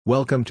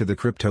Welcome to the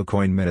Crypto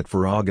Coin Minute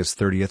for August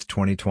 30,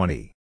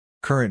 2020.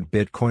 Current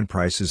Bitcoin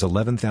price is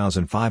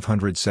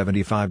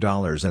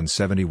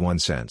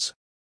 $11,575.71.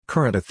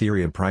 Current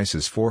Ethereum price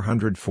is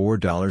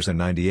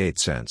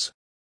 $404.98.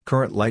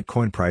 Current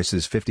Litecoin price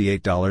is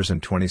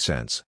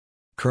 $58.20.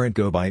 Current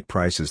GoByte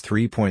price is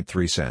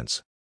 3.3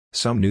 cents.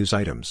 Some news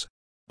items.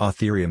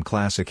 Ethereum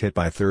Classic hit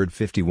by third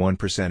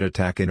 51%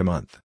 attack in a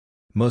month.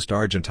 Most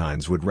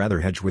Argentines would rather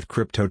hedge with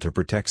crypto to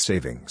protect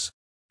savings.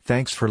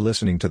 Thanks for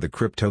listening to the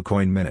Crypto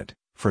Coin Minute.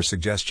 For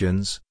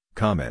suggestions,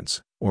 comments,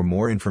 or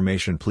more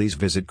information, please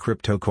visit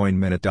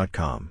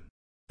CryptoCoinMinute.com.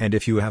 And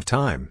if you have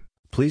time,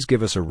 please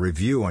give us a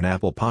review on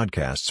Apple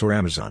Podcasts or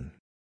Amazon.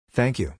 Thank you.